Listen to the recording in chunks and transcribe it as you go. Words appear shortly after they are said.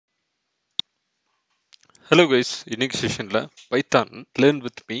Hello guys, இன்னைக்கு செஷன்ல Python learn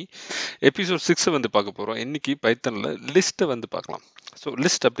with me episode 6 வந்து பார்க்க போறோம். இன்னைக்கு பைத்தான்ல லிஸ்ட்டை வந்து பார்க்கலாம். ஸோ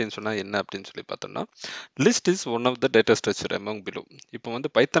லிஸ்ட் அப்படின்னு சொன்னா என்ன அப்படின்னு சொல்லி பார்த்தோம்னா, list is one of the data structure among below. இப்போ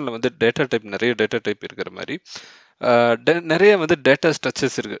வந்து பைத்தான்ல வந்து டேட்டா டைப் நிறைய டேட்டா டைப் இருக்கிற மாதிரி நிறைய வந்து டேட்டா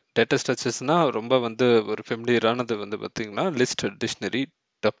ஸ்ட்ரக்சர்ஸ் இருக்கு. டேட்டா ஸ்ட்ரக்சர்ஸ்னா ரொம்ப வந்து ஒரு ஃபெமிலியரானது வந்து பார்த்தீங்கன்னா list, dictionary,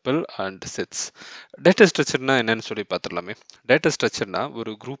 tuple and sets. Data ஸ்ட்ரக்சர்னா என்னன்னு சொல்லி பார்த்துடலாமே. டேட்டா ஸ்ட்ரக்சர்னா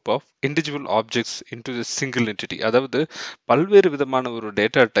ஒரு group of individual objects into single entity. அதாவது பல்வேறு விதமான ஒரு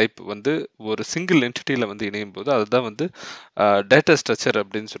டேட்டா டைப் வந்து ஒரு சிங்கிள் என்டிட்டியில் வந்து இணையும் போது அதுதான் வந்து டேட்டா ஸ்ட்ரக்சர்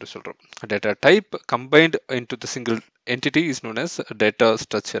அப்படின்னு சொல்லி சொல்கிறோம். Data type combined into the single entity is known as data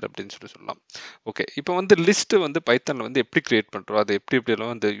structure அப்படின்னு சொல்லி சொல்லலாம். ஓகே, இப்போ வந்து லிஸ்ட் வந்து பைத்தான்ல வந்து எப்படி கிரியேட் பண்ணுறோம், அதை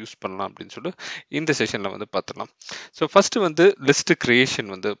எப்படியெல்லாம் வந்து யூஸ் பண்ணலாம் அப்படின்னு சொல்லி இந்த செஷனில் வந்து பார்த்துடலாம். ஸோ ஃபர்ஸ்ட் வந்து லிஸ்ட்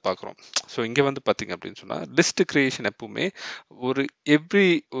கிரியேஷன் வந்து பார்க்குறோம். ஸோ இங்கே வந்து பார்த்தீங்க அப்படின்னு சொன்னால் லிஸ்ட் கிரியேஷன் எப்பவுமே ஒரு எவ்ரி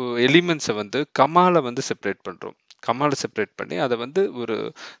எலிமெண்ட்ஸை வந்து கமால வந்து செப்பரேட் பண்ணுறோம். கமால செப்பரேட் பண்ணி அதை வந்து ஒரு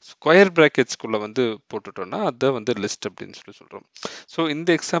ஸ்கொயர் பிராக்கெட்ஸ்குள்ளே வந்து போட்டுட்டோம்னா அதை வந்து லிஸ்ட் அப்படின்னு சொல்லி சொல்கிறோம். ஸோ இந்த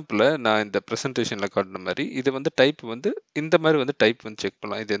எக்ஸாம்பிளில் நான் இந்த ப்ரெசன்டேஷனில் காட்டின மாதிரி இது வந்து டைப் வந்து இந்த மாதிரி வந்து டைப் வந்து செக்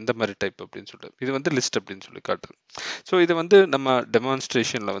பண்ணலாம். இது எந்த மாதிரி டைப் அப்படின்னு சொல்லிட்டு இது வந்து லிஸ்ட் அப்படின்னு சொல்லி காட்டுது. ஸோ இதை வந்து நம்ம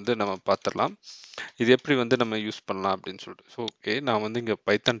டெமான்ஸ்ட்ரேஷனில் வந்து நம்ம பார்த்துடலாம். இது எப்படி வந்து நம்ம யூஸ் பண்ணலாம் அப்படின்னு சொல்லிட்டு. ஸோ ஓகே, நான் வந்து இங்கே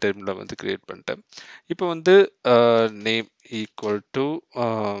பைத்தான் டெர்மினல் வந்து கிரியேட் பண்ணிட்டேன். இப்போ வந்து நேம் ஈக்குவல் டு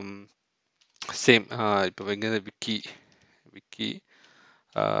சேம். இப்போ இங்கே விக்கி விக்கி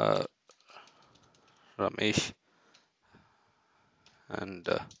ரமேஷ்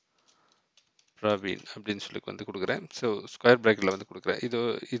அண்ட் பிரவீன் அப்படின்னு சொல்லி வந்து கொடுக்குறேன். ஸோ ஸ்கொயர் பிராக்கெட்டில் வந்து கொடுக்குறேன்.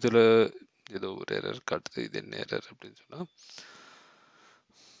 இதில் ஏதோ ஒரு எரர் காட்டுது. இது என்ன எரர் அப்படின்னு சொன்னால்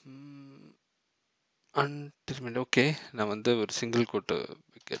அன்டிர்மினட். ஓகே, நான் வந்து ஒரு சிங்கிள் கோட்டு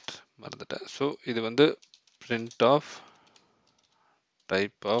விக்கெட் மறந்துட்டேன். ஸோ இது வந்து print of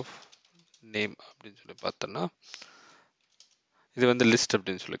type of name அப்படின்னு சொல்லி பார்த்தோன்னா இது வந்து லிஸ்ட்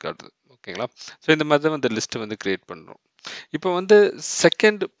அப்படின்னு சொல்லி காட்டுது. ஓகேங்களா? ஸோ இந்த மாதிரி தான் வந்து லிஸ்ட்டை வந்து கிரியேட் பண்ணுறோம். இப்போ வந்து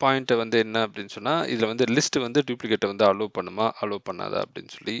செகண்ட் பாயிண்ட்டை வந்து என்ன அப்படின்னு சொன்னால் இதில் வந்து லிஸ்ட் வந்து டூப்ளிகேட்டை வந்து அலோவ் பண்ணுமா அலோவ் பண்ணாதா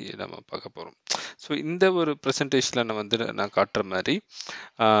அப்படின்னு சொல்லி நம்ம பார்க்க போகிறோம். ஸோ இந்த ஒரு ப்ரெசன்டேஷனில் நான் காட்டுற மாதிரி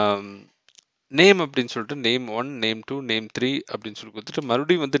நேம் அப்படின்னு சொல்லிட்டு நேம் 1, நேம் 2, நேம் 3 அப்படின்னு சொல்லி கொடுத்துட்டு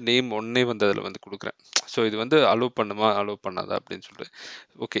மறுபடியும் வந்து நேம் 1 வந்து அதில் வந்து கொடுக்குறேன். ஸோ இது வந்து அலோவ் பண்ணுமா அலோவ் பண்ணாதா அப்படின்னு சொல்லிட்டு.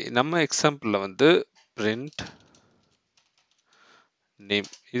 ஓகே, நம்ம எக்ஸாம்பிளில் வந்து பிரிண்ட் நேம்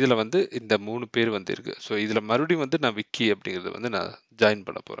இதில் வந்து இந்த 3 பேர் வந்து இருக்கு. ஸோ இதில் மறுபடியும் வந்து நான் விக்கி அப்படிங்கிறத வந்து நான் ஜாயின்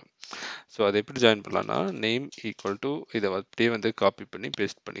பண்ண போகிறேன். ஸோ அதை எப்படி ஜாயின் பண்ணலாம்னா நேம் ஈக்குவல் டு இதை அப்படியே வந்து காப்பி பண்ணி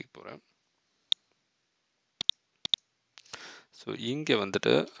பேஸ்ட் பண்ணிக்க போகிறேன். ஸோ இங்கே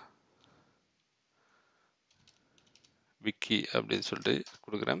வந்துட்டு விக்கி அப்படின்னு சொல்லிட்டு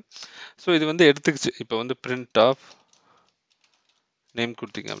கொடுக்குறேன். ஸோ இது வந்து எடுத்துக்கிச்சு. இப்போ வந்து பிரிண்ட் ஆஃப் நேம்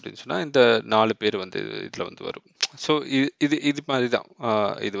கொடுத்தீங்க அப்படின்னு சொன்னால் இந்த 4 பேர் வந்து இதில் வந்து வரும். ஸோ இது இது மாதிரி தான்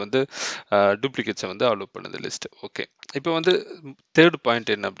இது வந்து டூப்ளிகேட்ஸை வந்து அலோவ் பண்ணுது லிஸ்ட். ஓகே, இப்போ வந்து தேர்ட்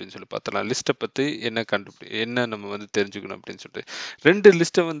பாயிண்ட் என்ன அப்படின்னு சொல்லி பார்த்தலாம். லிஸ்ட்டை பற்றி என்ன நம்ம வந்து தெரிஞ்சுக்கணும் அப்படின்னு சொல்லிட்டு 2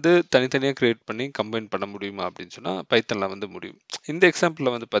 லிஸ்ட்டை வந்து தனித்தனியாக கிரியேட் பண்ணி கம்பைன் பண்ண முடியுமா அப்படின்னு சொன்னால் பைத்தனில் வந்து முடியும். இந்த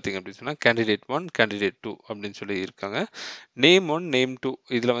எக்ஸாம்பிளில் வந்து பார்த்தீங்க அப்படின்னு சொன்னால் கேண்டிடேட் 1, கேண்டிடேட் 2 அப்படின்னு சொல்லி இருக்காங்க. நேம் 1, நேம் 2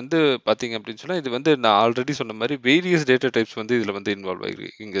 இதில் வந்து பார்த்தீங்க அப்படின்னு சொன்னால் இது வந்து நான் ஆல்ரெடி சொன்ன மாதிரி வேரியஸ் டேட்டா டைப்ஸ் வந்து இதில் வந்து இன்வால்வ்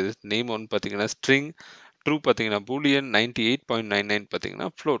ஆகிருக்கு. இங்கே நேம் 1 பார்த்தீங்கன்னா ஸ்ட்ரிங், ட்ரூ பார்த்தீங்கன்னா பூலியன், 98.99 பார்த்தீங்கன்னா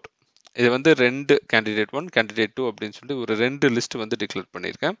ஃப்ளோட். இது வந்து 2 கேண்டிடேட் 1, கேண்டிடேட் 2 அப்படின்னு சொல்லி ஒரு 2 லிஸ்ட் வந்து டிக்ளேர்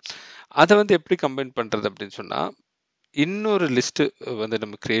பண்ணியிருக்கேன். அதை வந்து எப்படி கம்பைன் பண்ணுறது அப்படின்னு சொன்னால் இன்னொரு லிஸ்ட் வந்து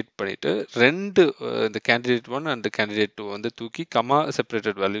நம்ம கிரியேட் பண்ணிட்டு 2 இந்த கேண்டிடேட் 1 அண்ட் கேண்டிடேட் 2 வந்து தூக்கி கமா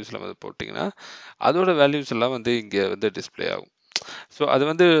செப்பரேட்டட் வேல்யூஸில் வந்து போட்டிங்கன்னா அதோட வேல்யூஸ் எல்லாம் வந்து இங்கே வந்து டிஸ்பிளே ஆகும். ஸோ அது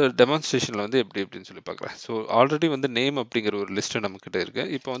வந்து டெமான்ஸ்ட்ரேஷனில் வந்து எப்படி அப்படின்னு சொல்லி பார்க்குறேன். ஸோ ஆல்ரெடி வந்து நேம் அப்படிங்கிற ஒரு லிஸ்ட்டு நம்மக்கிட்ட இருக்கு.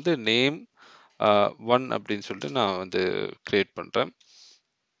 இப்போ வந்து நேம் 1 அப்படின்னு சொல்லிட்டு நான் வந்து கிரியேட் பண்ணுறேன்.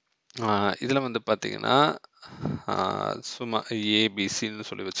 இதில் வந்து பார்த்தீங்கன்னா சும்மா ஏபிசின்னு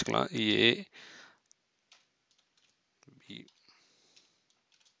சொல்லி வச்சுக்கலாம்.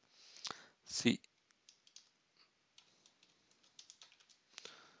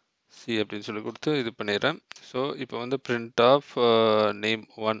 சி அப்படின்னு சொல்லி கொடுத்து இது பண்ணிடுறேன். ஸோ இப்போ வந்து பிரிண்ட் ஆஃப் நேம்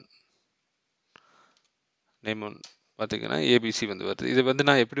 1 பார்த்தீங்கன்னா ஏபிசி வந்து வருது. இது வந்து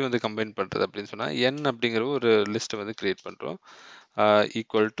நான் எப்படி வந்து கம்பைன் பண்ணுறது அப்படின்னு சொன்னால் என் அப்படிங்கிற ஒரு லிஸ்ட்டை வந்து கிரியேட் பண்ணுறோம்.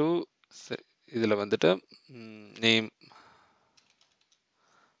 ஈக்குவல் டு இதில் வந்துட்டு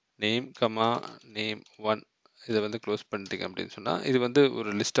நேம் கமா நேம் 1 இதை வந்து க்ளோஸ் பண்ணிட்டீங்க அப்படின்னு சொன்னால் இது வந்து ஒரு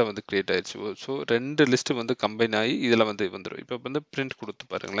லிஸ்ட்டாக வந்து கிரியேட் ஆயிடுச்சு. ஸோ 2 லிஸ்ட்டு வந்து கம்பைன் ஆகி இதில் வந்து வந்துடும். இப்போ வந்து பிரிண்ட் கொடுத்து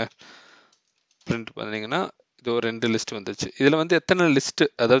பாருங்களேன். பிரிண்ட் பண்ணிங்கன்னா இது ஒரு 2 லிஸ்ட் வந்துச்சு. இதுல வந்து எத்தனை லிஸ்ட்,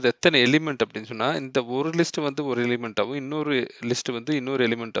 அதாவது எத்தனை எலிமெண்ட் அப்படின்னு சொன்னா, இந்த ஒரு லிஸ்ட் வந்து ஒரு எலிமெண்ட்டாவும், இன்னொரு லிஸ்ட் வந்து இன்னொரு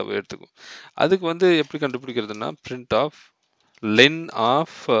எலிமெண்ட்டாவும் எடுத்துக்கும். அதுக்கு வந்து எப்படி கண்டுபிடிக்கிறதுனா, print of len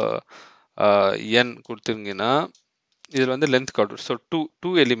of n கொடுத்தீங்கன்னா இதில் வந்து லென்த் காட்டும். ஸோ டூ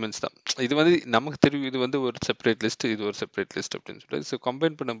எலிமெண்ட்ஸ் தான். இது வந்து நமக்கு தெரியும், இது வந்து ஒரு செப்பரேட் லிஸ்ட், இது ஒரு செப்பரேட் லிஸ்ட் அப்படின்னு சொல்லிட்டு. ஸோ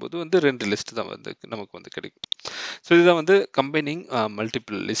கம்பைன் பண்ணும்போது வந்து 2 லிஸ்ட் தான் வந்து நமக்கு வந்து கிடைக்கும். ஸோ இதுதான் வந்து கம்பைனிங்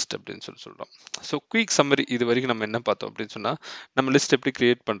மல்டிபிள் லிஸ்ட் அப்படின்னு சொல்கிறோம். ஸோ குயிக் சம்மரி இது வரைக்கும் நம்ம என்ன பார்த்தோம் அப்படின்னு சொன்னால், நம்ம லிஸ்ட் எப்படி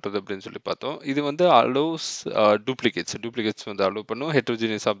கிரியேட் பண்ணுறது அப்படின்னு சொல்லி பார்த்தோம். இது வந்து அலோஸ் டூப்ளிகேட்ஸ் வந்து அலோவ் பண்ணும்.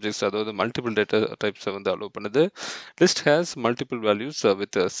 ஹெட்ரோஜினியஸ் ஆப்ஜெக்ட்ஸ், அதாவது மல்டிபிள் டேட்டா டைப்ஸை வந்து அலோவ் பண்ணுது. List has multiple values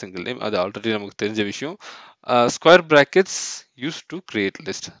with single name, அது ஆல்ரெடி நமக்கு தெரிஞ்ச விஷயம். Square brackets use to create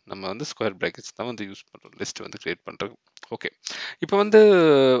list, நம்ம வந்து ஸ்கொயர் பிராக்கெட்ஸ் தான் வந்து யூஸ் பண்ணுறோம் லிஸ்ட் வந்து கிரியேட் பண்ணுறது. ஓகே, இப்போ வந்து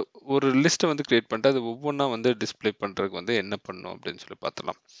ஒரு லிஸ்ட்டை வந்து கிரியேட் பண்ணிட்டு அது ஒவ்வொன்றா வந்து டிஸ்பிளே பண்ணுறதுக்கு வந்து என்ன பண்ணணும் அப்படின்னு சொல்லி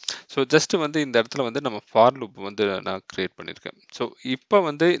பார்த்துலாம். ஸோ ஜஸ்ட் வந்து இந்த இடத்துல வந்து நம்ம ஃபார் லூப் வந்து நான் கிரியேட் பண்ணியிருக்கேன். ஸோ இப்போ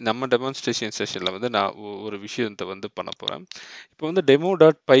வந்து நம்ம டெமான்ஸ்ட்ரேஷன் செஷனில் வந்து நான் ஒரு விஷயத்தை வந்து பண்ண போகிறேன். இப்போ வந்து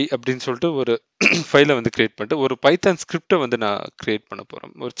demo.py அப்படின்னு சொல்லிட்டு ஒரு ஃபைலை வந்து கிரியேட் பண்ணிட்டு ஒரு பைத்தான் ஸ்கிரிப்டை வந்து நான் கிரியேட் பண்ண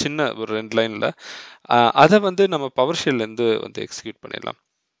போகிறேன். ஒரு சின்ன ஒரு 2 லைனில் அதை வந்து நம்ம பவர் ஷெல்லேருந்து வந்து எக்ஸிக்யூட் பண்ணிடலாம்.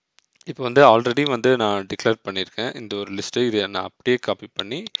 இப்போ வந்து ஆல்ரெடி வந்து நான் டிக்ளேர் பண்ணியிருக்கேன் இந்த ஒரு லிஸ்ட்டு. இதை நான் அப்படியே காப்பி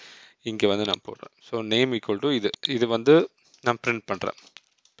பண்ணி இங்கே வந்து நான் போடுறேன். ஸோ நேம் ஈக்குவல் டு இது வந்து நான் பிரிண்ட் பண்ணுறேன்.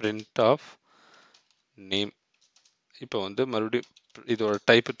 Print of name. இப்போ வந்து மறுபடியும் இதோட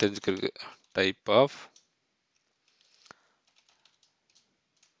டைப்பு தெரிஞ்சுக்கிறதுக்கு டைப் ஆஃப்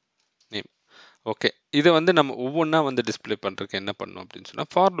நேம். ஓகே, இதை வந்து நம்ம ஒவ்வொன்றா வந்து டிஸ்பிளே பண்ணுறதுக்கு என்ன பண்ணணும் அப்படின்னு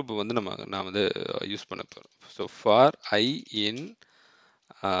சொன்னால், ஃபார் லூப் வந்து நான் வந்து யூஸ் பண்ண போகிறேன். So for I in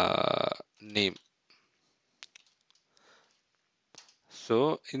name. So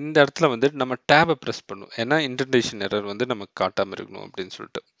இந்த இடத்துல வந்து நம்ம டேபை ப்ரெஸ் பண்ணும், ஏன்னா இன்டென்டேஷன் எரர் வந்து நமக்கு காட்டாமல் இருக்கணும் அப்படின்னு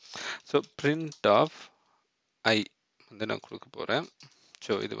சொல்லிட்டு. ஸோ பிரிண்ட் ஆஃப் ஐ வந்து நான் கொடுக்க போகிறேன்.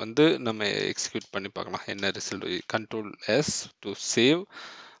 ஸோ இது வந்து நம்ம எக்ஸிக்யூட் பண்ணி பார்க்கலாம் என்ன result. Control S to save.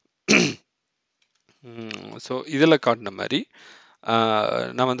 So இதில் காட்டின மாதிரி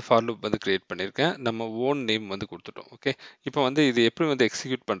நான் வந்து ஃபார் லூப் வந்து கிரியேட் பண்ணியிருக்கேன். நம்ம ஓன் நேம் வந்து கொடுத்துட்டோம். ஓகே, இப்போ வந்து இது எப்படி வந்து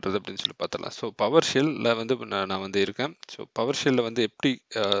எக்ஸிக்யூட் பண்ணுறது அப்படின்னு சொல்லி பார்த்தலாம். ஸோ பவர் ஷெல்லில் வந்து நான் வந்து இருக்கேன். ஸோ பவர் ஷெல்லில் வந்து எப்படி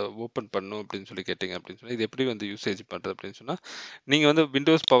ஓப்பன் பண்ணும் அப்படின்னு சொல்லி கேட்டிங்க அப்படின்னு சொல்லி, இது எப்படி வந்து யூசேஜ் பண்ணுறது அப்படின்னு சொன்னால், நீங்கள் வந்து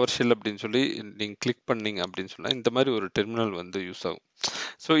விண்டோஸ் பவர் ஷெல் அப்படின்னு சொல்லி நீங்கள் கிளிக் பண்ணீங்க அப்படின்னு சொன்னால் இந்த மாதிரி ஒரு டெர்மினல் வந்து யூஸ் ஆகும்.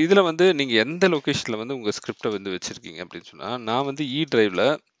 ஸோ இதில் வந்து நீங்கள் எந்த லொக்கேஷனில் வந்து உங்கள் ஸ்கிரிப்டை வந்து வச்சுருக்கீங்க அப்படின்னு சொன்னால், நான் வந்து இ டிரைவில்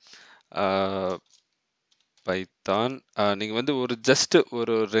பைத்தான் நீங்கள் வந்து ஒரு ஜஸ்ட்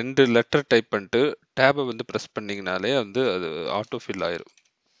ஒரு 2 லெட்டர் டைப் பண்ணிட்டு டேபை வந்து ப்ரெஸ் பண்ணிங்கனாலே வந்து அது ஆட்டோ ஃபில் ஆயிரும்.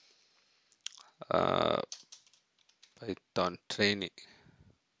 Python training.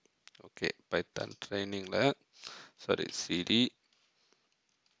 Okay, Python ட்ரைனிங்கில் sorry CD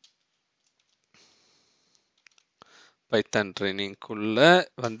Python ட்ரைனிங்குள்ள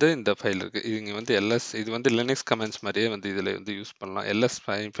வந்து இந்த ஃபைல் இருக்குது. இங்கே வந்து எல்எஸ், இது வந்து லினக்ஸ் கமெண்ட்ஸ் மாதிரியே வந்து இதில் வந்து யூஸ் பண்ணலாம். எல்எஸ்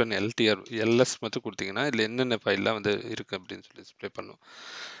எல்எஸ் மட்டும் கொடுத்தீங்கன்னா இதில் என்னென்ன ஃபைல்லாம் வந்து இருக்குது அப்படின்னு சொல்லி டிஸ்பிளே பண்ணும்.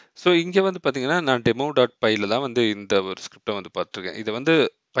 ஸோ இங்கே வந்து பார்த்தீங்கன்னா நான் demo.pyல தான் வந்து இந்த ஒரு ஸ்கிரிப்டை வந்து பார்த்துருக்கேன். இதை வந்து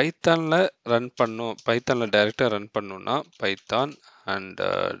பைத்தானில் ரன் பண்ணும், பைத்தானில் டைரெக்டாக ரன் பண்ணணும்னா பைத்தான் அண்ட்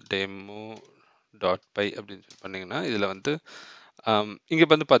demo.py அப்படின்னு சொல்லி பண்ணிங்கன்னா இதில் வந்து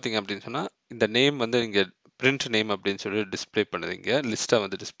இங்கே வந்து பார்த்தீங்க அப்படின்னு சொன்னால் இந்த நேம் வந்து இங்கே பிரிண்ட் நேம் அப்படின்னு சொல்லி டிஸ்பிளே பண்ணுவீங்க. லிஸ்ட்டாக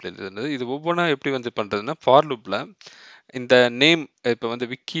வந்து டிஸ்பிளே இருந்தது. இது ஒவ்வொன்றா எப்படி வந்து பண்ணுறதுன்னா, ஃபார் லூப்பில் இந்த நேம் இப்போ வந்து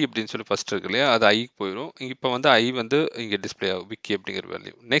விக்கி அப்படின்னு சொல்லி ஃபர்ஸ்ட் இருக்கு இல்லையா, அது ஐக்கு போயிடும். இப்போ வந்து ஐ வந்து இங்கே டிஸ்பிளே ஆகும், விக்கி அப்படிங்கிற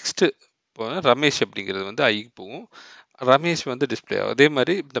வேல்யூ. நெக்ஸ்ட் இப்போ ரமேஷ் அப்படிங்கிறது வந்து ஐக்கு போகும், ரமேஷ் வந்து டிஸ்பிளே ஆகும். அதே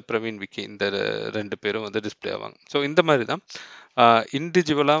மாதிரி இந்த பிரவீன், விக்கி இந்த 2 பேரும் வந்து டிஸ்பிளே ஆவாங்க. ஸோ இந்த மாதிரி தான்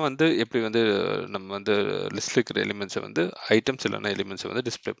இண்டிவிஜுவலாக வந்து எப்படி வந்து நம்ம வந்து லிஸ்ட் இருக்கிற எலிமெண்ட்ஸை வந்து ஐட்டம்ஸ் இல்லைனா எலிமெண்ட்ஸை வந்து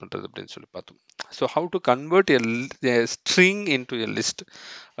டிஸ்பிளே பண்ணுறது அப்படின்னு சொல்லி பார்த்தோம். So how to convert a string into a list.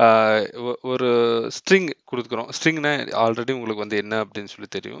 ஒரு ஸ்ட்ரிங் கொடுக்குறோம். ஸ்ட்ரிங்னா ஆல்ரெடி உங்களுக்கு வந்து என்ன அப்படின்னு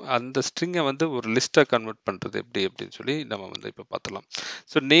சொல்லி தெரியும். அந்த ஸ்ட்ரிங்கை வந்து ஒரு லிஸ்ட்டாக கன்வெர்ட் பண்ணுறது எப்படி அப்படின்னு சொல்லி நம்ம வந்து இப்போ பார்த்துலாம்.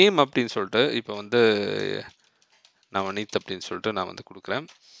 ஸோ நேம் அப்படின்னு சொல்லிட்டு இப்போ வந்து நவநீத் அப்படின்னு சொல்லிட்டு நான் வந்து கொடுக்குறேன்.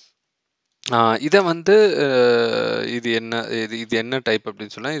 இதை வந்து இது என்ன டைப்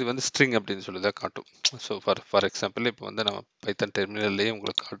அப்படின்னு சொன்னால், இது வந்து ஸ்ட்ரிங் அப்படின்னு சொல்லி தான் காட்டும். ஸோ ஃபார் எக்ஸாம்பிள் இப்போ வந்து நம்ம பைத்தான் டெர்மினல்லையே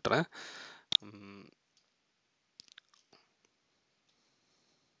உங்களுக்கு காட்டுறேன்.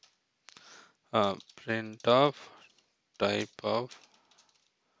 print of type of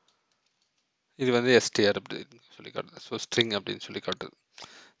இது வந்து str அப்படின்னு சொல்லி காட்டுது. ஸோ ஸ்ட்ரிங் அப்படின்னு சொல்லி காட்டுது.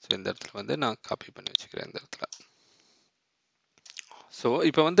 ஸோ இந்த இடத்துல வந்து நான் காப்பி பண்ணி வச்சுக்கிறேன் இந்த இடத்துல. ஸோ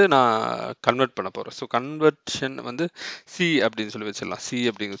இப்போ வந்து நான் கன்வெர்ட் பண்ண போகிறேன். ஸோ கன்வெர்ஷன் வந்து சி அப்படின்னு சொல்லி வச்சிடலாம். சி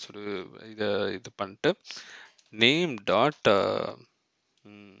அப்படிங்கிற சொல்லி இது பண்ணிட்டு நேம் டாட்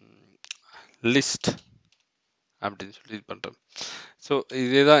லிஸ்ட் அப்படின்னு சொல்லி இது பண்ணுறேன். ஸோ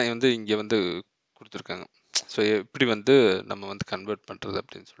இதே தான் வந்து இங்கே வந்து கொடுத்துருக்காங்க. ஸோ எப்படி வந்து நம்ம வந்து கன்வெர்ட் பண்ணுறது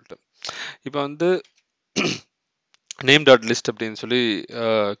அப்படின்னு சொல்லிட்டு இப்போ வந்து நேம் டாட் லிஸ்ட் அப்படின்னு சொல்லி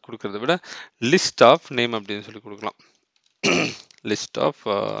கொடுக்கறத விட லிஸ்ட் ஆஃப் நேம் அப்படின்னு சொல்லி கொடுக்கலாம். லிஸ்ட் ஆஃப்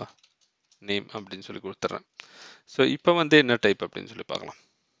நேம் அப்படின்னு சொல்லி கொடுத்துட்றேன். ஸோ இப்போ வந்து என்ன டைப் அப்படின்னு சொல்லி பார்க்கலாம்.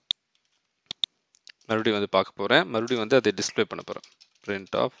 மறுபடியும் வந்து பார்க்க போகிறேன். மறுபடியும் வந்து அதை டிஸ்பிளே பண்ண போகிறேன்.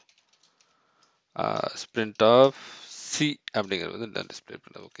 print of C அப்படிங்கிறது வந்து நான் டிஸ்பிளே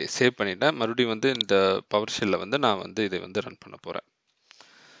பண்ணேன். ஓகே, சேவ் பண்ணிட்டேன். மறுபடியும் வந்து இந்த பவர் ஷெல்லில் வந்து நான் வந்து இதை வந்து ரன் பண்ண போகிறேன்.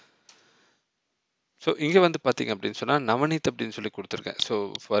 ஸோ இங்கே வந்து பார்த்தீங்க அப்படின்னு சொன்னால் நவநீத் அப்படின்னு சொல்லி கொடுத்துருக்கேன். So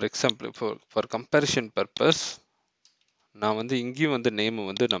for example for comparison purpose நான் வந்து இங்கேயும் வந்து நேமு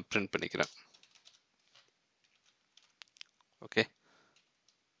வந்து நான் பிரிண்ட் பண்ணிக்கிறேன். ஓகே,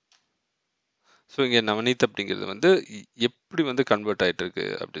 ஸோ இங்கே நவநீத் அப்படிங்கிறது வந்து எப்படி வந்து கன்வெர்ட் ஆகிட்டு இருக்கு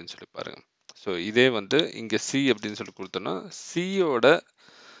அப்படின்னு சொல்லி பாருங்கள். ஸோ இதே வந்து இங்கே சி அப்படின்னு சொல்லி கொடுத்தோன்னா சியோட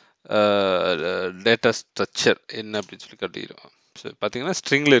டேட்டா ஸ்ட்ரக்சர் என்ன அப்படின்னு சொல்லி காட்டிடுவோம். ஸோ பார்த்தீங்கன்னா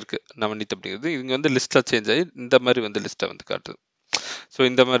ஸ்ட்ரிங்கில் இருக்குது நவநீத் அப்படிங்கிறது. இங்கே வந்து லிஸ்ட்டாக சேஞ்ச் ஆகி இந்த மாதிரி வந்து லிஸ்ட்டை வந்து காட்டுது. ஸோ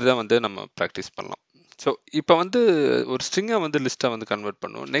இந்த மாதிரி தான் வந்து நம்ம ப்ராக்டிஸ் பண்ணலாம். ஸோ இப்போ வந்து ஒரு ஸ்ட்ரிங்கை வந்து லிஸ்ட்டாக வந்து கன்வெர்ட்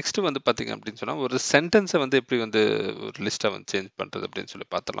பண்ணுவோம். நெக்ஸ்ட்டு வந்து பார்த்தீங்க அப்படின்னு சொன்னால் ஒரு சென்டென்ஸை வந்து எப்படி வந்து ஒரு லிஸ்ட்டாக வந்து சேஞ்ச் பண்ணுறது அப்படின்னு சொல்லி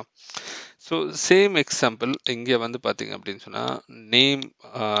பார்த்துலாம். ஸோ சேம் எக்ஸாம்பிள் இங்கே வந்து பார்த்தீங்க அப்படின்னு சொன்னால் நேம்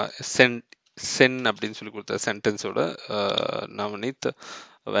சென் அப்படின்னு சொல்லி கொடுத்த சென்டென்ஸோட நவநீத்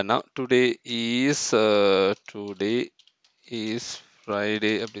வேணா டுடே இஸ்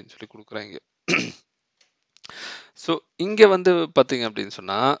ஃப்ரைடே அப்படின்னு சொல்லி கொடுக்குறாங்க. ஸோ இங்கே வந்து பார்த்தீங்க அப்படின்னு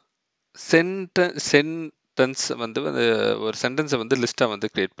சொன்னால் சென்டென்ஸ் வந்து ஒரு சென்டென்ஸை வந்து லிஸ்ட்டாக வந்து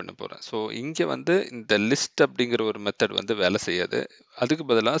கிரியேட் பண்ண போகிறேன். ஸோ இங்கே வந்து இந்த லிஸ்ட் அப்படிங்கிற ஒரு மெத்தட் வந்து வேலை செய்யாது. அதுக்கு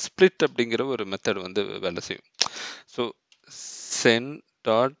பதிலாக ஸ்ப்ளிட் அப்படிங்கிற ஒரு மெத்தட் வந்து வேலை செய்யும். ஸோ சென்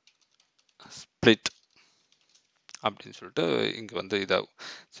டாட் ஸ்ப்ளிட் அப்படின்னு சொல்லிட்டு இங்கே வந்து இதாகும்.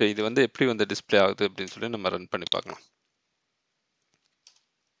 ஸோ இது வந்து எப்படி வந்து டிஸ்பிளே ஆகுது அப்படின்னு சொல்லி நம்ம ரன் பண்ணி பார்க்கலாம்.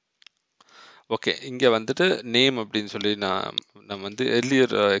 ஓகே, இங்கே வந்துட்டு நேம் அப்படின்னு சொல்லி நான் வந்து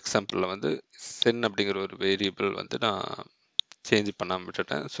எர்லியர் எக்ஸாம்பிளில் வந்து சென் அப்படிங்கிற ஒரு வேரியபிள் வந்து நான் சேஞ்ச் பண்ணாமல்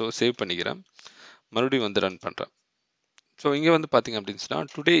விட்டுட்டேன். ஸோ சேவ் பண்ணிக்கிறேன். மறுபடியும் வந்து ரன் பண்ணுறேன். ஸோ இங்கே வந்து பார்த்தீங்க அப்படின்னு சொன்னால்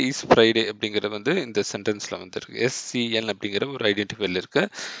டுடே இஸ் ஃப்ரைடே அப்படிங்கிறது வந்து இந்த சென்டென்ஸில் வந்து இருக்குது. SCN அப்படிங்கிற ஒரு ஐடென்டிஃபைல் இருக்குது.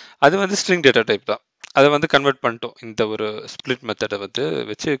 அது வந்து ஸ்ட்ரிங் டேட்டா டைப் தான். அதை வந்து கன்வெர்ட் பண்ணிட்டோம். இந்த ஒரு ஸ்ப்ளிட் மெத்தடை வந்து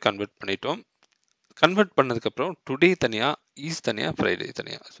வச்சு கன்வெர்ட் பண்ணிட்டோம். கன்வெர்ட் பண்ணதுக்கப்புறம் டுடே தனியாக, ஈஸ் தனியாக, ஃப்ரைடே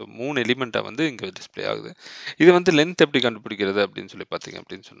தனியாக. ஸோ 3 எலிமெண்ட்டாக வந்து இங்கே டிஸ்பிளே ஆகுது. இது வந்து லென்த் எப்படி கண்டுபிடிக்கிறது அப்படின்னு சொல்லி பார்த்தீங்க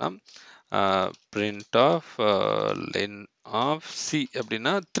அப்படின்னு சொன்னால் print of len of C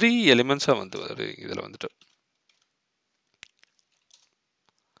அப்படின்னா 3 எலிமெண்ட்ஸாக வந்து வரும் இதில் வந்துட்டு.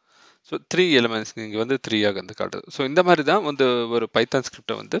 ஸோ 3 எலிமெண்ட்ஸ் இங்கே வந்து 3ஆக வந்து காட்டுது. ஸோ இந்த மாதிரி தான் வந்து ஒரு பைத்தான்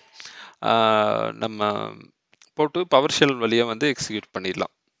ஸ்கிரிப்டை வந்து நம்ம போட்டு பவர் ஷெல் வழியாக வந்து எக்ஸிக்யூட்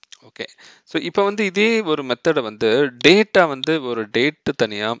பண்ணிடலாம். ஓகே, ஸோ இப்போ வந்து இதே ஒரு மெத்தடை வந்து டேட்டா வந்து ஒரு டேட்டு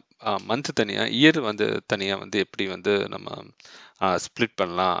தனியாக, மந்த் தனியாக, இயர் வந்து தனியாக வந்து எப்படி வந்து நம்ம ஸ்ப்ளிட்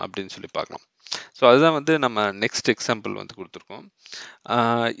பண்ணலாம் அப்படின்னு சொல்லி பார்க்கலாம். ஸோ அதுதான் வந்து நம்ம நெக்ஸ்ட் எக்ஸாம்பிள் வந்து கொடுத்துருக்கோம்.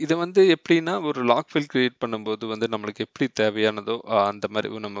 இதை வந்து எப்படின்னா ஒரு லாக் ஃபைல் கிரியேட் பண்ணும்போது வந்து நம்மளுக்கு எப்படி தேவையானதோ அந்த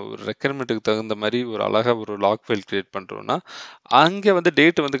மாதிரி நம்ம ஒரு ரெக்குயர்மெண்ட்டுக்கு தகுந்த மாதிரி ஒரு அழகாக ஒரு லாக் ஃபைல் கிரியேட் பண்ணுறோன்னா அங்கே வந்து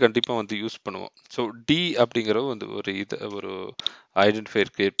டேட்டு வந்து கண்டிப்பாக வந்து யூஸ் பண்ணுவோம். ஸோ டி அப்படிங்கிற வந்து ஒரு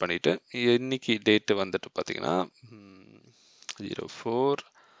ஐடென்டிஃபையர் கிரியேட் பண்ணிவிட்டு இன்னைக்கு டேட்டு வந்துட்டு பார்த்தீங்கன்னா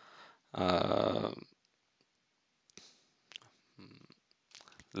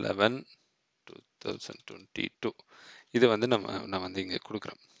 04/11/2022 இது வந்து நான் வந்து இங்கே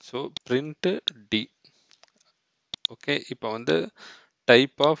கொடுக்குறேன். So print D. ஓகே, இப்போ வந்து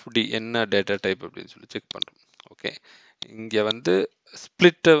டைப் ஆஃப் டி என்ன டேட்டா டைப் அப்படின்னு சொல்லி செக் பண்ணுறோம். ஓகே, இங்கே வந்து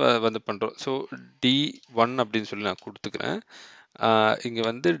ஸ்ப்ளிட்டை வந்து பண்ணுறோம். ஸோ D1 அப்படின்னு சொல்லி நான் கொடுத்துக்கிறேன். இங்கே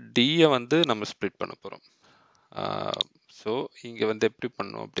வந்து டியை வந்து நம்ம ஸ்ப்ளிட் பண்ண போகிறோம். ஸோ இங்கே வந்து எப்படி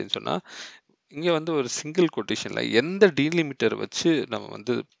பண்ணோம் அப்படின்னு சொன்னால் இங்கே வந்து ஒரு சிங்கிள் கொட்டேஷனில் எந்த டீலிமிட்டர் வச்சு நம்ம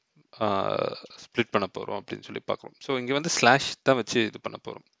வந்து ஸ்ப்ளிட் பண்ண போகிறோம் அப்படின்னு சொல்லி பார்க்குறோம். ஸோ இங்கே வந்து ஸ்லாஷ் தான் வச்சு இது பண்ண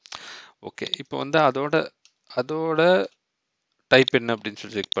போகிறோம். ஓகே, இப்போ வந்து அதோட டைப் என்ன அப்படின்னு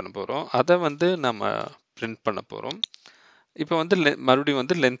சொல்லி செக் பண்ண போகிறோம். அதை வந்து நம்ம பிரிண்ட் பண்ண போகிறோம். இப்போ வந்து மறுபடியும்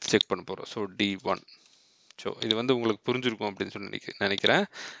வந்து லென்த் செக் பண்ண போகிறோம். So D1. ஸோ இது வந்து உங்களுக்கு புரிஞ்சிருக்கும் அப்படின்னு சொல்லி நினைக்கிறேன்.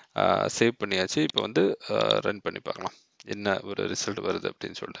 சேவ் பண்ணியாச்சு. இப்போ வந்து ரன் பண்ணி பார்க்கலாம் என்ன ஒரு ரிசல்ட் வருது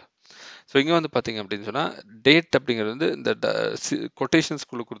அப்படின்னு சொல்லிட்டு. ஸோ இங்கே வந்து பார்த்தீங்க அப்படின்னு சொன்னால் டேட் அப்படிங்கிறது வந்து இந்த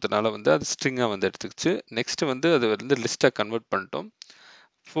கொட்டேஷன்ஸ்குள்ளே கொடுத்தனால வந்து அது ஸ்ட்ரிங்காக வந்து எடுத்துக்கிச்சு. நெக்ஸ்ட் வந்து அது வந்து லிஸ்ட்டாக கன்வெர்ட் பண்ணிட்டோம்.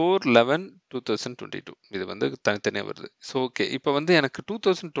 4/11/2022 இது வந்து தனித்தனியா வருது. So okay. இப்போ வந்து எனக்கு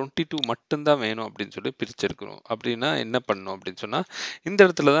 2022 மட்டும் தான் வேணும் அப்படின்னு சொல்லி பிரிச்சிருக்கணும். அப்படின்னா என்ன பண்ணணும் அப்படின்னு சொன்னா, இந்த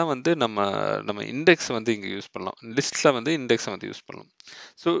இடத்துல தான் வந்து நம்ம இண்டெக்ஸ் வந்து இங்க யூஸ் பண்ணலாம். லிஸ்ட்ல வந்து இண்டெக்ஸை வந்து யூஸ் பண்ணலாம்.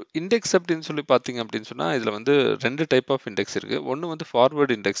 ஸோ இண்டெக்ஸ் அப்படின்னு சொல்லி பார்த்தீங்க அப்படின்னு சொன்னா, இதுல வந்து 2 டைப் ஆஃப் இண்டெக்ஸ் இருக்கு. ஒண்ணு வந்து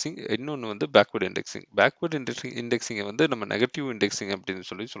ஃபார்வர்ட் இண்டெக்ஸிங், இன்னொன்னு வந்து பேக்வர்ட் இண்டெக்ஸிங். பேக்வர்ட் இண்டெக்ஸிங்கை வந்து நம்ம நெகட்டிவ் இண்டெக்ஸிங்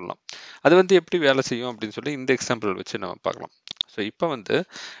அப்படின்னு சொல்லலாம். அது வந்து எப்படி வேலை செய்யும் அப்படின்னு சொல்லி இந்த எக்ஸாம்பிள் வச்சு நம்ம பார்க்கலாம். ஸோ இப்போ வந்து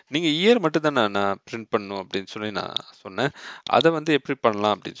நீங்க இயர் மட்டும் தான் நான் பிரிண்ட் பண்ணணும் அப்படின்னு சொல்லி நான் சொன்னேன். அதை வந்து எப்படி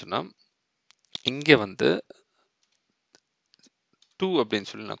பண்ணலாம் அப்படின்னு சொன்னா, இங்க வந்து 2 அப்படின்னு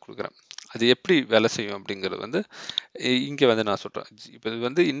சொல்லி நான் கொடுக்குறேன். அது எப்படி வேலை செய்யும் அப்படிங்கிறது வந்து இங்க வந்து நான் சொல்றேன். இப்போ இது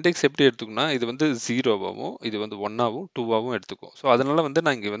வந்து இண்டெக்ஸ் எப்படி எடுத்துக்கணும்னா, இது வந்து 0வாவும் இது வந்து 1ஆவும் 2ஆவும் எடுத்துக்கும். ஸோ அதனால வந்து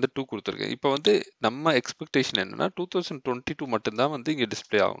நான் இங்க வந்து 2 கொடுத்துருக்கேன். இப்போ வந்து நம்ம எக்ஸ்பெக்டேஷன் என்னன்னா 2022 மட்டும்தான் வந்து இங்க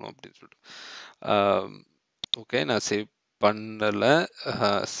டிஸ்ப்ளே ஆகணும் அப்படின்னு சொல்லிட்டு. ஓகே, நான் சேவ் பண்ணல.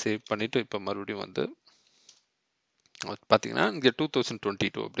 சேவ் பண்ணிட்டு இப்போ மறுபடியும் வந்து பார்த்தீங்கன்னா இங்க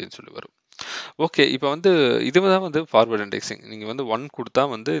 2022 அப்படின்னு சொல்லி வரும். ஓகே, இப்போ வந்து இதுதான் வந்து ஃபார்வர்ட் இண்டெக்ஸிங். நீங்க வந்து 1 கொடுத்தா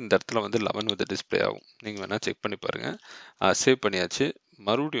வந்து இந்த இடத்துல வந்து 11 வந்து டிஸ்ப்ளே ஆகும். நீங்க வேணா செக் பண்ணி பாருங்க. சேவ் பண்ணியாச்சு.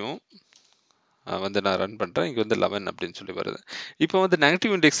 மறுபடியும் வந்து நான் ரன் பண்றேன். இங்க வந்து 11 அப்படின்னு சொல்லி வருது. இப்போ வந்து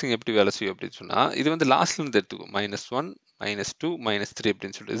நெகட்டிவ் இண்டெக்ஸிங் எப்படி வேலை செய்யும் அப்படின்னு சொன்னா, இது வந்து லாஸ்ட்ல இருந்து எடுத்துக்கும். -1, -2, -3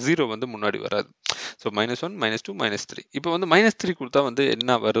 அப்படின்னு சொல்லிட்டு 0 வந்து முன்னாடி வராது. ஸோ -1, -2, -3. இப்போ வந்து -3 கொடுத்தா வந்து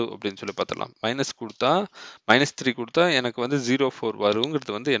என்ன வரும் அப்படின்னு சொல்லி பார்த்துடலாம். -3 கொடுத்தா எனக்கு வந்து 04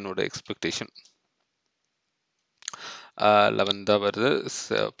 வருங்கிறது வந்து என்னோட எக்ஸ்பெக்டேஷன். 11 தான் வருது.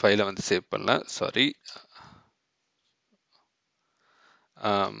 ஃபைலை வந்து சேவ் பண்ணல, சாரி.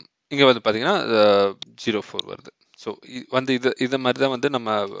 இங்க வந்து பார்த்தீங்கன்னா 04 வருது. ஸோ வந்து இது மாதிரி தான் வந்து நம்ம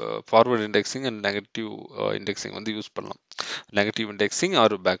forward indexing and negative indexing வந்து யூஸ் பண்ணலாம். Negative indexing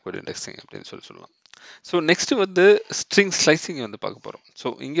R backward indexing அப்படின்னு சொல்லலாம். ஸோ நெக்ஸ்ட் வந்து ஸ்ட்ரிங் ஸ்லைசிங் வந்து பார்க்க போகிறோம். ஸோ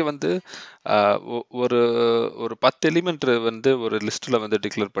இங்கே வந்து ஒரு ஒரு 10 எலிமெண்ட் வந்து ஒரு லிஸ்ட்டில் வந்து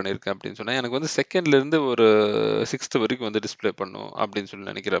டிக்ளேர் பண்ணியிருக்கேன் அப்படின்னு சொன்னால், எனக்கு வந்து செகண்ட்லேருந்து ஒரு 6th வரைக்கும் வந்து டிஸ்பிளே பண்ணும் அப்படின்னு சொல்லி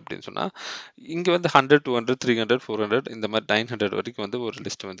நினைக்கிறேன் அப்படின்னு சொன்னால், இங்கே வந்து 100, 200, 300, 400 இந்த மாதிரி 900 வரைக்கும் வந்து ஒரு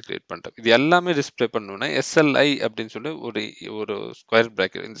லிஸ்ட் வந்து கிரியேட் பண்ணிட்டேன். இது எல்லாமே டிஸ்பிளே பண்ணணும்னா SLI அப்படின்னு சொல்லி ஒரு ஒரு ஸ்கொயர்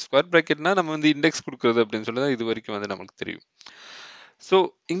பிராக்கெட். இந்த ஸ்கொயர் பிராக்கெட்னா நம்ம வந்து இண்டெக்ஸ் கொடுக்குறது அப்படின்னு சொல்லி தான் இது வரைக்கும் வந்து நமக்கு தெரியும். ஸோ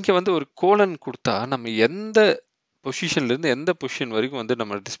இங்கே வந்து ஒரு கோலன் கொடுத்தா நம்ம எந்த பொசிஷன்லேருந்து எந்த பொசிஷன் வரைக்கும் வந்து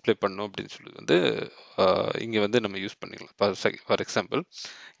நம்ம டிஸ்பிளே பண்ணணும் அப்படின்னு சொல்லி வந்து இங்கே வந்து நம்ம யூஸ் பண்ணிக்கலாம். ஃபார் எக்ஸாம்பிள்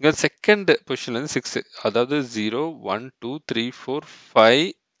இங்கே செகண்ட் பொசிஷன்லேருந்து 6, அதாவது 0, 1, 2, 3, 4, 5,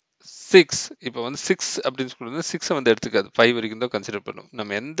 6. இப்போ வந்து 6 அப்படின்னு சொல்லுறது 6 வந்து எடுத்துக்காது. 5 வரைக்கும் தான் கன்சிடர் பண்ணும்.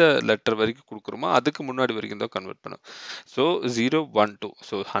 நம்ம எந்த லெட்டர் வரைக்கும் கொடுக்குறோமோ அதுக்கு முன்னாடி வரைக்கும் தான் கன்வெர்ட் பண்ணும். ஸோ 0, 1, 2.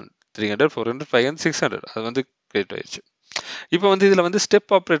 ஸோ 300, 400, 500, 600 அது வந்து கிரியேட் ஆயிடுச்சு. இப்போ வந்து இதில் வந்து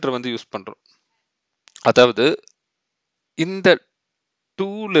ஸ்டெப் ஆப்ரேட்டர் வந்து யூஸ் பண்ணுறோம். அதாவது இந்த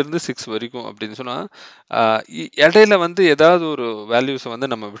 2லேருந்து 6 வரைக்கும் அப்படின்னு சொன்னால், இடையில வந்து ஏதாவது ஒரு வேல்யூஸை வந்து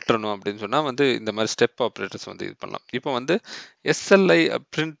நம்ம விட்டுறணும் அப்படின்னு சொன்னால் வந்து இந்த மாதிரி ஸ்டெப் ஆப்ரேட்டர்ஸ் வந்து இது பண்ணலாம். இப்போ வந்து SLI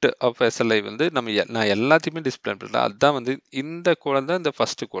பிரிண்ட் ஆஃப் SLI வந்து நான் எல்லாத்தையுமே டிஸ்பிளே பண்ணல. அதுதான் வந்து இந்த கோலன் தான் இந்த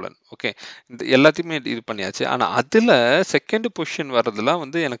ஃபர்ஸ்ட் கோலன். ஓகே, இந்த எல்லாத்தையுமே இது பண்ணியாச்சு. ஆனால் அதில் செகண்ட் பொசிஷன் வர்றதுலாம்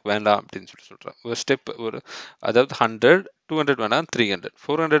வந்து எனக்கு வேண்டாம் அப்படின்னு சொல்கிறேன். ஒரு ஸ்டெப் அதாவது 100, 200 வேணாம், 300,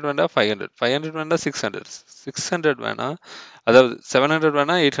 400 வேண்டாம், 500, 500 வேண்டாம், 600, 600 வேணாம், அதாவது 700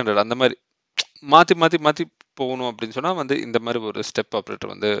 வேணா, 800 அந்த மாதிரி மாற்றி மாற்றி மாற்றி போகணும் அப்படின்னு சொன்னால் வந்து இந்த மாதிரி ஒரு ஸ்டெப்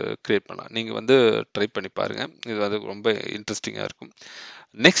ஆப்ரேட்டர் வந்து கிரியேட் பண்ணலாம். நீங்கள் வந்து ட்ரை பண்ணி பாருங்கள். இது வந்து ரொம்ப இன்ட்ரெஸ்டிங்காக இருக்கும்.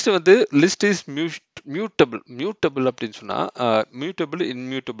 நெக்ஸ்ட் வந்து லிஸ்ட் இஸ் மியூட்டபிள் அப்படின்னு சொன்னால் மியூட்டபிள்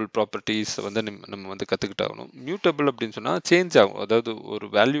இன்மியூட்டபிள் ப்ராப்பர்ட்டிஸ் வந்து நம்ம வந்து கற்றுக்கிட்டாகணும். மியூட்டபிள் அப்படின்னு சொன்னால் சேஞ்ச் ஆகும். அதாவது ஒரு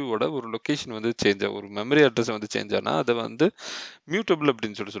வேல்யூவோட ஒரு லொக்கேஷன் வந்து சேஞ்ச் ஆகும். ஒரு மெமரி அட்ரஸ் வந்து சேஞ்ச் ஆனால் அதை வந்து மியூட்டபிள்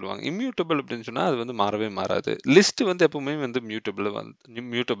அப்படின்னு சொல்லுவாங்க. இம்மியூட்டபிள் அப்படின்னு சொன்னால் அது வந்து மாறவே மாறாது. லிஸ்ட் வந்து எப்பவுமே வந்து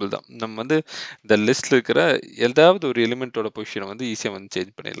மியூட்டபிள் தான். நம்ம வந்து இந்த லிஸ்ட்ல இருக்கிற ஏதாவது ஒரு எலிமெண்ட்டோட பொசிஷனை வந்து ஈஸியாக வந்து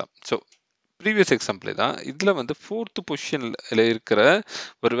சேஞ்ச் பண்ணிடலாம். ஸோ ப்ரீவியஸ் எக்ஸாம்பிள் தான். இதில் வந்து 4th பொசிஷனில் இருக்கிற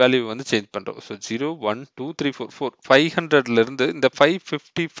ஒரு வேல்யூ வந்து சேஞ்ச் பண்ணுறோம். ஸோ 0, 1, 2, 3, 4, 500லேருந்து இந்த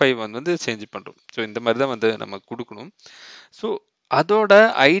 555 வந்து சேஞ்ச் பண்ணுறோம். ஸோ இந்த மாதிரி தான் வந்து நம்ம கொடுக்கணும். ஸோ அதோட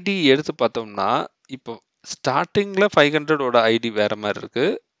ஐடி எடுத்து பார்த்தோம்னா, இப்போ ஸ்டார்டிங்கில் 500ஓட ஐடி வேற மாதிரி இருக்கு.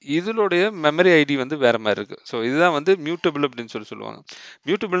 இதனுடைய மெமரி ஐடி வந்து வேற மாதிரி இருக்கு. ஸோ இதுதான் வந்து மியூட்டபிள் அப்படின்னு சொல்லுவாங்க.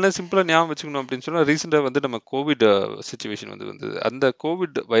 மியூட்டபிள்னா சிம்பிளாக ஞாபகம் வச்சுக்கணும் அப்படின்னு சொன்னால், ரீசெண்டாக வந்து நம்ம கோவிட் சுச்சுவேஷன் வந்து வந்தது. அந்த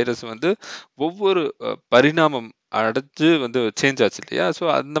கோவிட் வைரஸ் வந்து ஒவ்வொரு பரிணாமம் அடைஞ்சு வந்து சேஞ்ச் ஆச்சு இல்லையா? ஸோ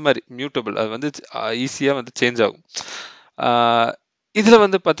அந்த மாதிரி மியூட்டபிள் அது வந்து ஈஸியாக வந்து சேஞ்ச் ஆகும். இதில்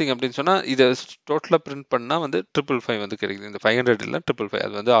வந்து பார்த்தீங்க அப்படின்னு சொன்னால், இதை டோட்டலாக பிரிண்ட் பண்ணால் வந்து 555 வந்து கிடைக்குது. இந்த 500 இல்லை 555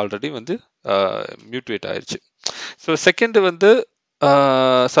 அது வந்து ஆல்ரெடி வந்து மியூட்டுவேட் ஆயிடுச்சு. ஸோ செகண்ட் வந்து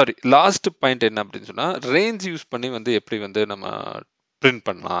சாரி லாஸ்ட் பாயிண்ட் என்ன அப்படின்னு சொன்னால், ரேஞ்ச் யூஸ் பண்ணி வந்து எப்படி வந்து நம்ம பிரிண்ட்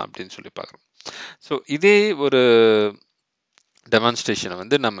பண்ணலாம் அப்படின்னு சொல்லி பார்க்குறோம். ஸோ இதே ஒரு டெமான்ஸ்ட்ரேஷனை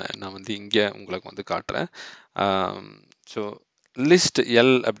வந்து நான் வந்து இங்கே உங்களுக்கு வந்து காட்டுறேன். ஸோ லிஸ்ட்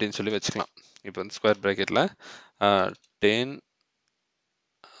எல் அப்படின்னு சொல்லி வச்சுக்கலாம். இப்போ வந்து ஸ்கொயர் ப்ராக்கெட்டில் 10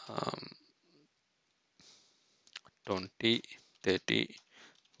 20 30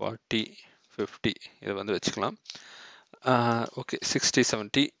 40 50 இதை வந்து வச்சுக்கலாம். ஓகே 60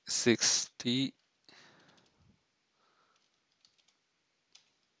 70 60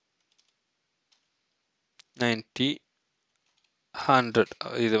 90 100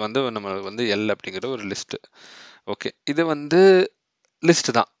 இது வந்து நம்மளுக்கு வந்து எல் அப்படிங்கிற ஒரு லிஸ்ட். ஓகே இது வந்து லிஸ்ட்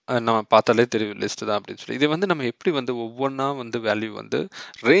தான், நம்ம பார்த்தாலே தெரியும் லிஸ்ட் தான் அப்படின்னு சொல்லி. இதை வந்து நம்ம எப்படி வந்து ஒவ்வொன்றா வந்து வேல்யூ வந்து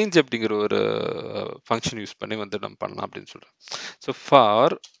ரேஞ்ச் அப்படிங்கிற ஒரு ஃபங்க்ஷன் யூஸ் பண்ணி வந்து நம்ம பண்ணலாம் அப்படின்னு சொல்கிறோம். So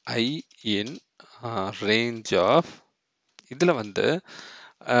for I in range of, இதில் வந்து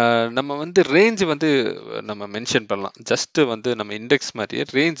நம்ம வந்து ரேஞ்ச் வந்து நம்ம மென்ஷன் பண்ணலாம். ஜஸ்ட் வந்து நம்ம இண்டெக்ஸ் மாதிரியே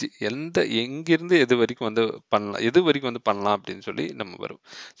ரேஞ்ச் எங்கிருந்து எது வரைக்கும் வந்து பண்ணலாம், எது வரைக்கும் வந்து பண்ணலாம் அப்படின்னு சொல்லி நம்ம வரும்.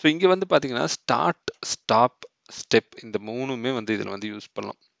 ஸோ இங்கே வந்து பார்த்தீங்கன்னா ஸ்டார்ட், ஸ்டாப், ஸ்டெப் இந்த மூணுமே வந்து இதில் வந்து யூஸ்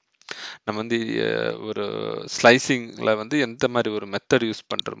பண்ணலாம். நம்ம வந்து ஒரு ஸ்லைசிங்கில் வந்து எந்த மாதிரி ஒரு மெத்தட் யூஸ்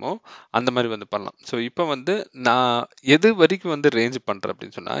பண்ணுறோமோ அந்த மாதிரி வந்து பண்ணலாம். ஸோ இப்போ வந்து நான் எது வரைக்கும் வந்து ரேஞ்ச் பண்ணுறேன்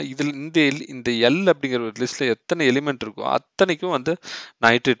அப்படின்னு சொன்னால், இதில் இந்த எல் அப்படிங்கிற ஒரு லிஸ்ட்டில் எத்தனை எலிமெண்ட் இருக்கோ அத்தனைக்கும் வந்து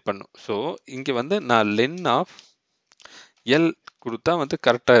நான் ஐட்ரேட் பண்ணும். ஸோ இங்கே வந்து நான் லென் ஆஃப் எல் கொடுத்தா வந்து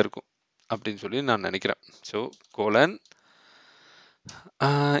கரெக்டாக இருக்கும் அப்படின்னு சொல்லி நான் நினைக்கிறேன். ஸோ கோலன்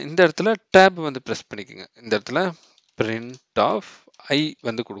இந்த இடத்துல டேப் வந்து ப்ரெஸ் பண்ணிக்கோங்க. இந்த இடத்துல பிரிண்ட் ஆஃப் ஐ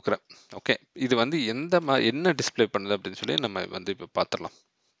வந்து கொடுக்குறேன். ஓகே இது வந்து என்ன டிஸ்பிளே பண்ணுது அப்படின்னு சொல்லி நம்ம வந்து இப்போ பார்த்துடலாம்.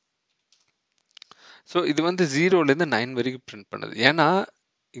 ஸோ இது வந்து 0லேருந்து 9 வரைக்கும் பிரிண்ட் பண்ணுது. ஏன்னா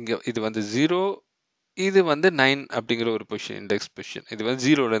இங்கே இது வந்து 0, இது வந்து 9 அப்படிங்கிற ஒரு பொசிஷன், இண்டெக்ஸ் பொசிஷன். இது வந்து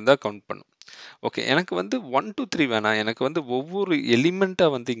 0லேருந்து தான் கவுண்ட் பண்ணும். ஓகே எனக்கு வந்து 1 2 3 வேணாம், எனக்கு வந்து ஒவ்வொரு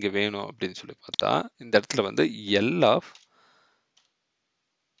எலிமெண்ட்டாக வந்து இங்கே வேணும் அப்படின்னு சொல்லி பார்த்தா இந்த இடத்துல வந்து எல் ஆஃப்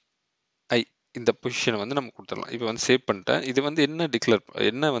ஐ இந்த பொசிஷனை வந்து நம்ம கொடுத்துடலாம். இப்போ வந்து சேவ் பண்ணிட்டேன். இது வந்து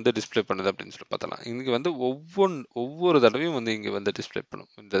என்ன வந்து டிஸ்பிளே பண்ணுது அப்படின்னு சொல்லி பார்த்தலாம். இங்கே வந்து ஒவ்வொரு தடவையும் வந்து இங்கே வந்து டிஸ்பிளே பண்ணும்.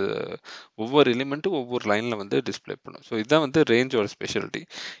 இந்த ஒவ்வொரு எலிமெண்ட்டும் ஒவ்வொரு லைனில் வந்து டிஸ்பிளே பண்ணும். ஸோ இதுதான் வந்து ரேஞ்சோட ஸ்பெஷாலிட்டி.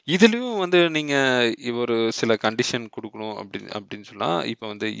 இதுலேயும் வந்து நீங்கள் ஒரு சில கண்டிஷன் கொடுக்கணும் அப்படின்னு சொல்லலாம். இப்போ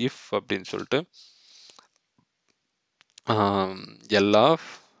வந்து இஃப் அப்படின்னு சொல்லிட்டு L of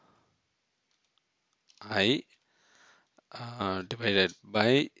I divided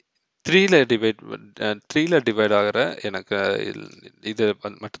by 3ல divide ஆகிற எனக்கு இது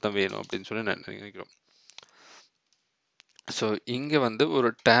மட்டும்தான் வேணும் அப்படின்னு சொல்லி நான் நினைக்கிறோம். ஸோ இங்கே வந்து ஒரு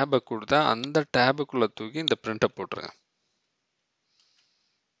டேபை கொடுத்தா அந்த டேபுக்குள்ளே தூக்கி இந்த பிரிண்டை போட்டுருங்க.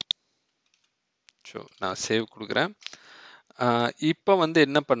 ஸோ நான் சேவ் கொடுக்குறேன். இப்போ வந்து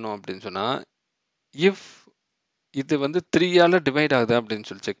என்ன பண்ணும் அப்படின்னு சொன்னால், இஃப் இது வந்து 3ஆல் டிவைட் ஆகுதா அப்படின்னு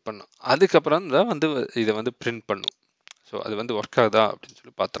சொல்லி செக் பண்ணும். அதுக்கப்புறம் தான் வந்து இதை வந்து பிரிண்ட் பண்ணும். ஸோ அது வந்து ஒர்க் ஆகுதா அப்படின்னு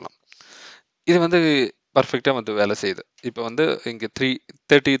சொல்லி பார்த்துலாம். இது வந்து பர்ஃபெக்டாக வந்து வேலை செய்யுது. இப்போ வந்து இங்கே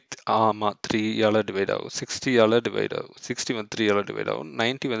 30 ஆமாம் 3ஆல் டிவைட் ஆகும், 60ஆல் டிவைட் ஆகும், 60 வந்து 3ஆல் டிவைட் ஆகும்,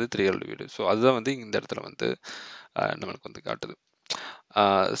 90 வந்து 3ஆல் டிவைட் ஆகும். ஸோ அதுதான் வந்து இந்த இடத்துல வந்து நம்மளுக்கு வந்து காட்டுது.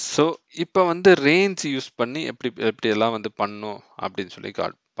 ஸோ இப்போ வந்து ரேஞ்ச் யூஸ் பண்ணி எப்படியெல்லாம் வந்து பண்ணும் அப்படின்னு சொல்லி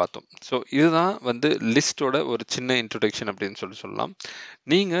பார்த்தோம். ஸோ இதுதான் வந்து லிஸ்ட்டோட ஒரு சின்ன இன்ட்ரொடக்ஷன் அப்படின்னு சொல்லலாம்.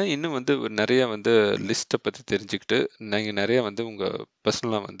 நீங்கள் இன்னும் வந்து நிறைய வந்து லிஸ்ட்டை பற்றி தெரிஞ்சுக்கிட்டு நீங்கள் நிறைய வந்து உங்கள்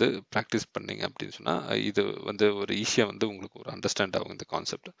பர்சனலாக வந்து ப்ராக்டிஸ் பண்ணீங்க அப்படின்னு சொன்னால் இது வந்து ஒரு ஈஸியாக வந்து உங்களுக்கு ஒரு அண்டர்ஸ்டாண்ட் ஆகும் இந்த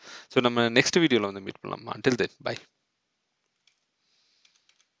கான்செப்ட். ஸோ நம்ம நெக்ஸ்ட் வீடியோவில் வந்து மீட் பண்ணலாம். Until then by.